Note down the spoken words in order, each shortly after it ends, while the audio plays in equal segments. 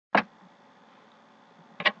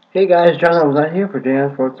Hey guys, John Hamzat here for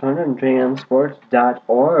JM Sports 100 and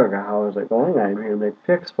JMSports.org. How is it going? I'm here to make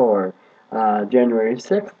picks for January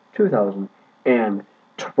 6th,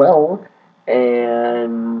 2012.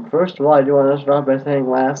 And first of all, I do want to start off by saying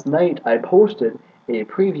last night I posted a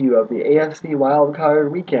preview of the AFC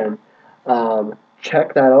Wildcard Weekend.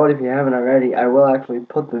 Check that out if you haven't already. I will actually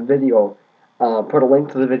put the video, put a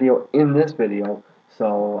link to the video in this video.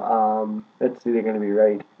 So it's either going to be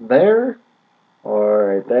right there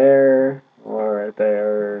or right there, or right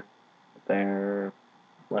there,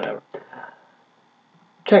 whatever.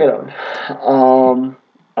 Check it out.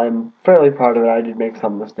 I'm fairly proud of it. I did make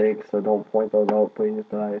some mistakes, so don't point those out, please.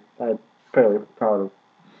 But I'm fairly proud of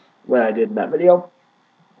what I did in that video.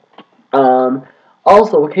 Um,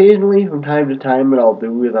 Also, occasionally, from time to time, what I'll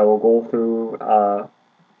do is I will go through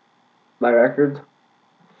my records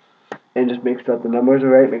and just make sure that the numbers are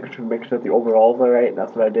right, make sure that the overalls are right, and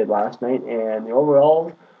that's what I did last night. And the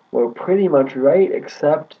overalls were pretty much right,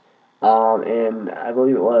 except, and I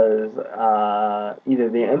believe it was either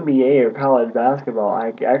the NBA or college basketball.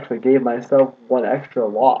 I actually gave myself one extra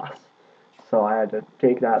loss, so I had to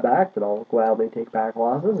take that back. But I'll gladly take back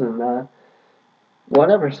losses and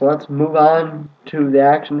whatever. So let's move on to the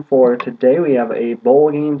action for today. We have a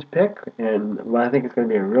bowl games pick, and I think it's going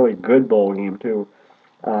to be a really good bowl game too.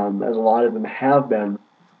 As a lot of them have been.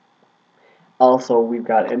 Also, we've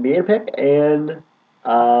got NBA pick and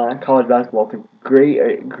college basketball pick.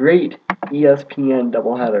 Great ESPN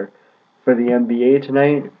doubleheader for the NBA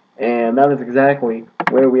tonight, and that is exactly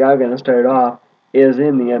where we are going to start off. Is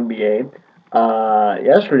in the NBA.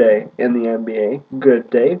 Yesterday in the NBA, good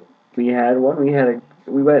day. We had one.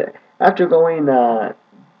 We went after going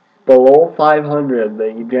below 500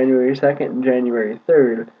 the January 2nd and January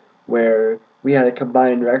 3rd, where we had a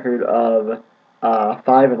combined record of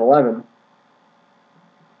 5 and 11.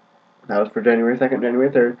 That was for January 2nd,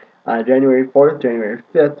 January 3rd. January 4th, January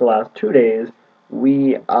 5th, the last 2 days,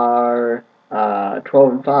 we are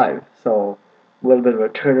 12 and 5. So a little bit of a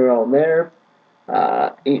turnaround there.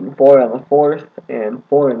 8 and 4 on the 4th, and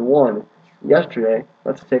 4 and 1 yesterday.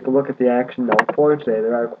 Let's take a look at the action now for today.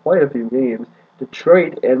 There are quite a few games.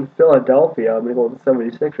 Detroit and Philadelphia. I'm going to go with the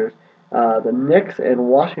 76ers. The Knicks and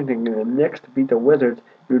Washington. The Knicks to beat the Wizards.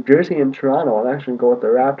 New Jersey and Toronto. I'm actually going to go with the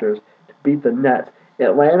Raptors to beat the Nets.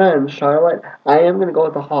 Atlanta and Charlotte. I am going to go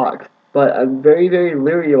with the Hawks. But I'm very, very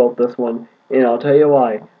leery about this one. And I'll tell you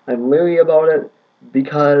why. I'm leery about it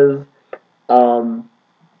because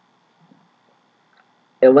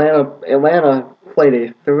Atlanta played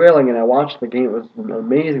a thrilling, and I watched the game. It was an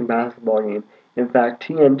amazing basketball game. In fact,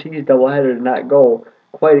 TNT's doubleheader did not go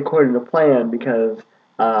quite according to plan because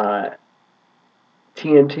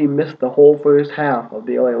TNT missed the whole first half of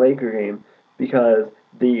the LA Laker game because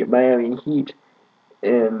the Miami Heat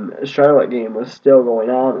in Charlotte game was still going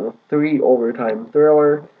on. It was a 3 overtime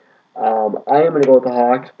thriller. I am going to go with the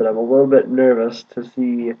Hawks, but I'm a little bit nervous to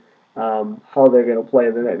see how they're going to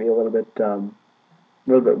play. They might be a little bit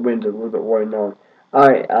winded, a little bit worn down.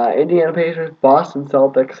 Alright, Indiana Pacers, Boston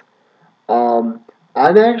Celtics. I'm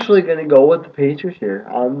actually going to go with the Pacers here.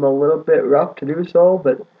 I'm a little bit rough to do so,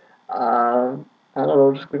 but I don't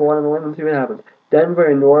know, just going to go on the limb and see what happens. Denver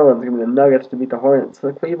and New Orleans, give me the Nuggets to beat the Hornets.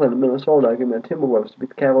 Cleveland and Minnesota, give me the Timberwolves to beat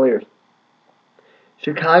the Cavaliers.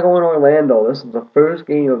 Chicago and Orlando, this is the first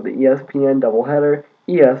game of the ESPN doubleheader.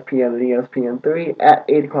 ESPN and ESPN3 at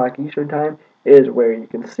 8 o'clock Eastern Time is where you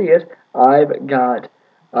can see it. I've got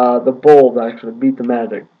the Bulls actually beat the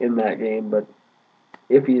Magic in that game, but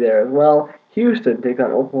iffy there as well. Houston takes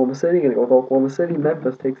on Oklahoma City. Going to go with Oklahoma City.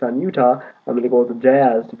 Memphis takes on Utah. I'm going to go with the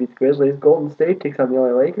Jazz to beat the Grizzlies. Golden State takes on the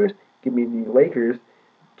LA Lakers. Give me the Lakers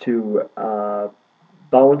to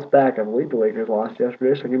bounce back. I believe the Lakers lost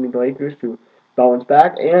yesterday, so give me the Lakers to bounce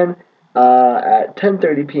back. And at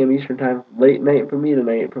 10:30 p.m. Eastern Time, late night for me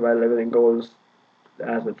tonight, provided everything goes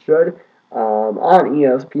as it should. On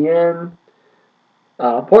ESPN,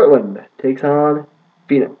 Portland takes on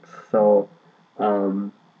Phoenix. So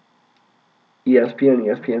ESPN,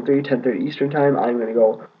 ESPN3, 10:30 Eastern Time. I'm going to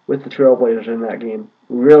go with the Trailblazers in that game.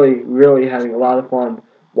 Really, really having a lot of fun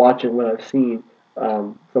watching what I've seen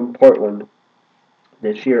from Portland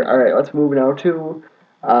this year. All right, let's move now to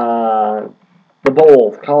the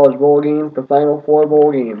bowls, college bowl games, the Final Four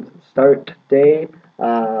bowl games. Start today.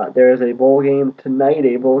 There is a bowl game tonight,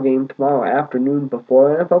 a bowl game tomorrow afternoon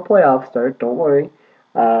before NFL playoffs start. Don't worry.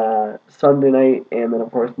 Sunday night, and then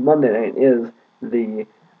of course Monday night is the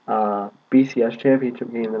BCS championship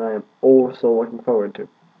game that I am oh so looking forward to.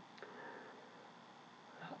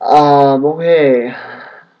 Okay,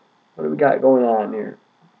 what do we got going on here?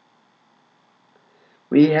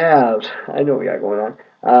 I know what we got going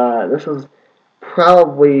on. This is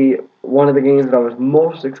probably one of the games that I was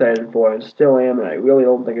most excited for, and still am, and I really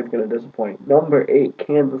don't think it's going to disappoint. Number 8,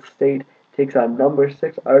 Kansas State takes on number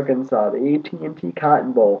 6, Arkansas, the AT&T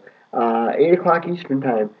Cotton Bowl, 8 o'clock Eastern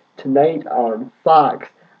Time, tonight on Fox.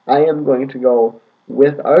 I am going to go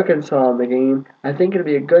with Arkansas in the game. I think it'll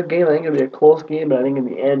be a good game. I think it'll be a close game, but I think in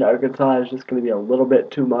the end, Arkansas is just going to be a little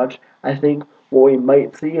bit too much. I think what we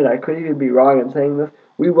might see, and I could even be wrong in saying this,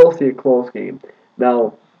 we will see a close game.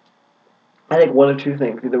 Now, I think one of two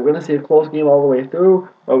things. Either we're going to see a close game all the way through,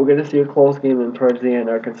 or we're going to see a close game and towards the end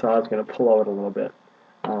Arkansas is going to pull out a little bit.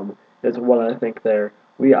 Is what I think there.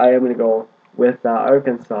 I am going to go with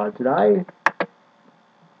Arkansas. I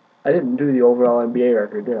didn't do the overall NBA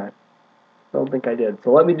record, did I? I don't think I did.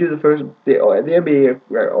 So let me do the NBA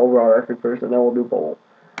overall record first, and then we'll do bowl.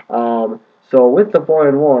 So with the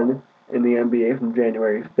 4-1 in the NBA from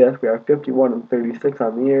January 5th, we are 51-36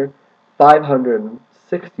 on the year,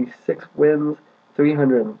 566 wins,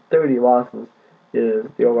 330 losses is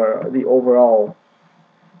the overall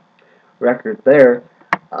record there.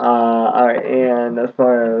 Alright, and as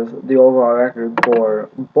far as the overall record for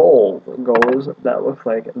bowls goes, that looks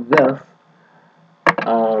like this.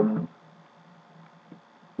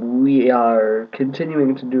 We are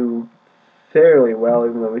continuing to do fairly well,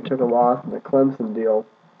 even though we took a loss in the Clemson deal,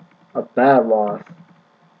 a bad loss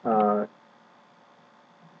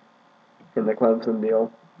in the Clemson deal,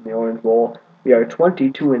 in the Orange Bowl. We are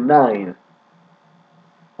 22-9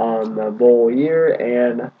 on the bowl year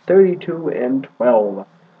and 32-12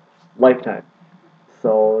 lifetime.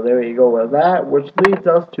 So there you go with that, which leads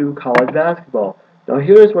us to college basketball. Now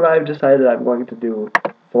here's what I've decided I'm going to do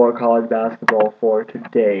for college basketball for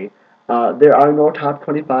today. There are no top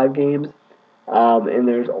 25 games, and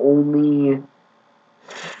there's only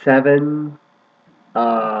 7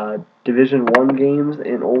 Division I games,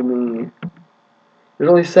 and there's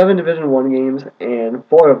only 7 Division I games, and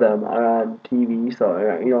 4 of them are on TV. So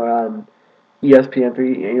are on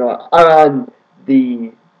ESPN3. Are on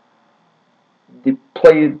the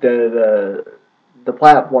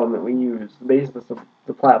platform that we use. The basis of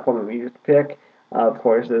the platform that we use to pick, of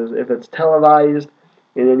course, is if it's televised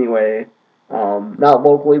in any way, not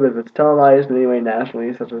locally, but if it's televised in any way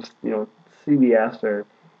nationally, such as CBS or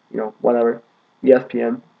whatever,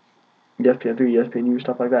 ESPN, ESPN3, ESPNU,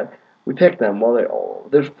 stuff like that. We pick them. Well,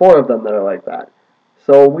 there's 4 of them that are like that.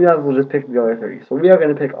 So we might as well just pick the other 3. So we are going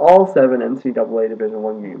to pick all 7 NCAA Division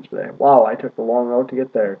I games today. Wow, I took the long road to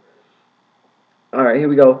get there. Alright, here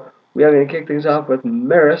we go. We are going to kick things off with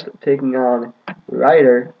Marist taking on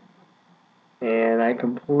Rider. And I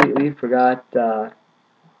completely forgot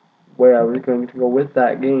where I was going to go with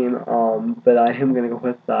that game. But I am going to go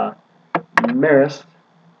with Marist.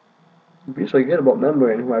 I'm usually good about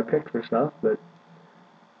remembering who I picked for stuff, but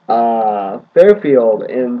Fairfield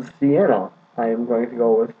and Siena. I am going to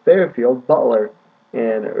go with Fairfield, Butler,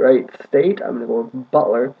 and Wright State. I'm going to go with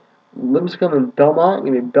Butler. Lipscomb and Belmont.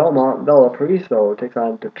 Give me Belmont. Valparaiso takes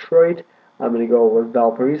on Detroit. I'm going to go with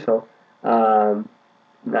Valparaiso.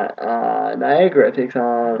 Niagara takes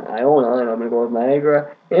on Iona, and I'm going to go with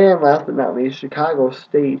Niagara. And last but not least, Chicago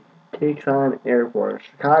State takes on Air Force.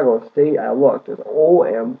 Chicago State, I looked, is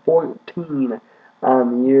 0-14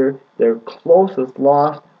 on the year. Their closest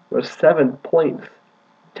loss was 7 points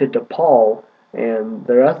to DePaul, and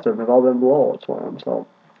the rest of them have all been blowouts for them. So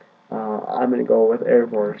I'm going to go with Air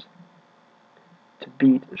Force to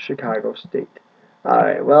beat Chicago State.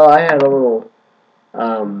 Alright, well, I had a little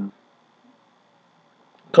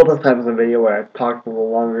couple of times in the video where I talked a little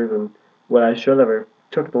longer than what I should have, or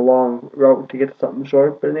took the long route to get to something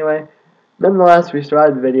short. But anyway, nonetheless, we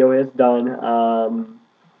started the video. It's done.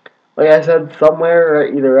 Like I said, somewhere,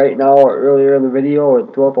 either right now or earlier in the video or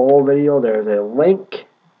throughout the whole video, there's a link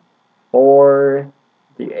for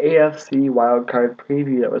the AFC wildcard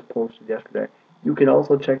preview that was posted yesterday. You can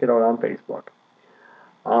also check it out on Facebook.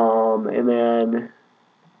 And then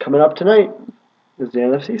coming up tonight is the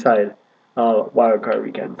NFC side wildcard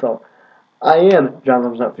weekend. So I am John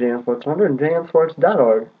Thumbs Up for JamSports100 and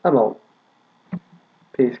JamSports.org. I'm out.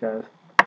 Peace, guys.